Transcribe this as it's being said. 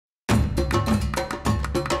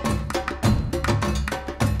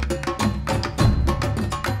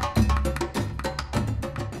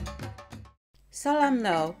Salam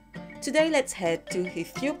now. Today let's head to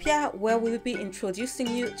Ethiopia, where we'll be introducing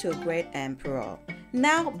you to a great emperor.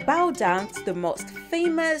 Now bow down to the most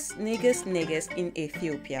famous negus in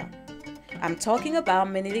Ethiopia. I'm talking about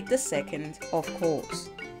Menelik II, of course,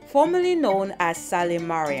 formerly known as Salim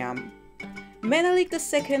Mariam. Menelik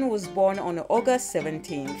II was born on August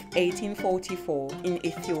 17, 1844 in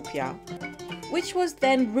Ethiopia, which was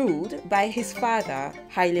then ruled by his father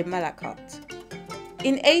Haile Malakat.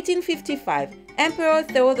 In 1855, Emperor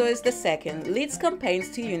Theodorus II leads campaigns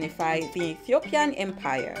to unify the Ethiopian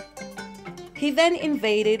Empire. He then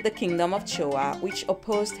invaded the kingdom of Choa, which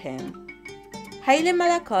opposed him. Haile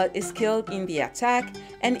Malakat is killed in the attack,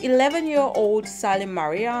 and 11-year-old Salim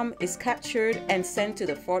Mariam is captured and sent to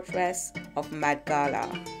the fortress of Madgala.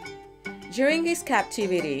 During his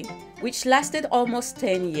captivity, which lasted almost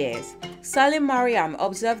 10 years, Salim Mariam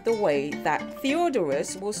observed the way that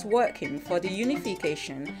Theodorus was working for the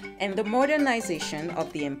unification and the modernization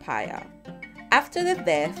of the empire. After the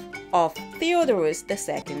death of Theodorus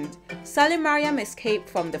II, Salim Mariam escaped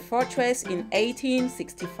from the fortress in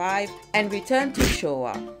 1865 and returned to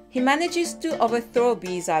Shoa. He manages to overthrow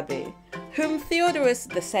Bizabe, whom Theodorus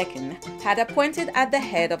II had appointed at the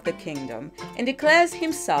head of the kingdom, and declares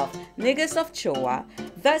himself Negus of Choa,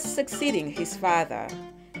 thus succeeding his father.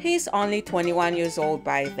 He is only 21 years old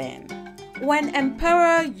by then. When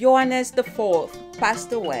Emperor Johannes IV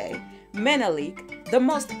passed away, Menelik, the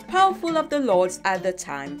most powerful of the lords at the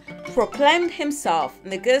time, proclaimed himself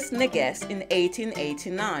Negus Neges in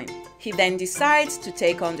 1889. He then decides to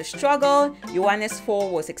take on the struggle Johannes IV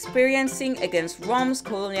was experiencing against Rome's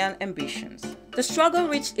colonial ambitions. The struggle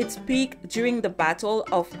reached its peak during the Battle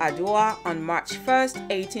of Adwa on March 1,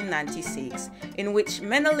 1896, in which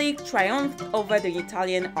Menelik triumphed over the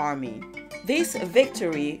Italian army. This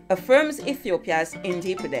victory affirms Ethiopia's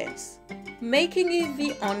independence, making it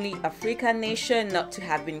the only African nation not to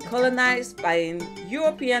have been colonized by a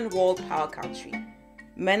European world power country.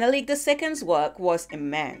 Menelik II's work was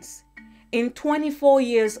immense. In 24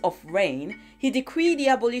 years of reign, he decreed the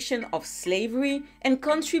abolition of slavery and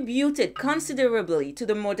contributed considerably to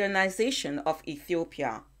the modernization of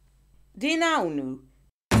Ethiopia. Dinaunu,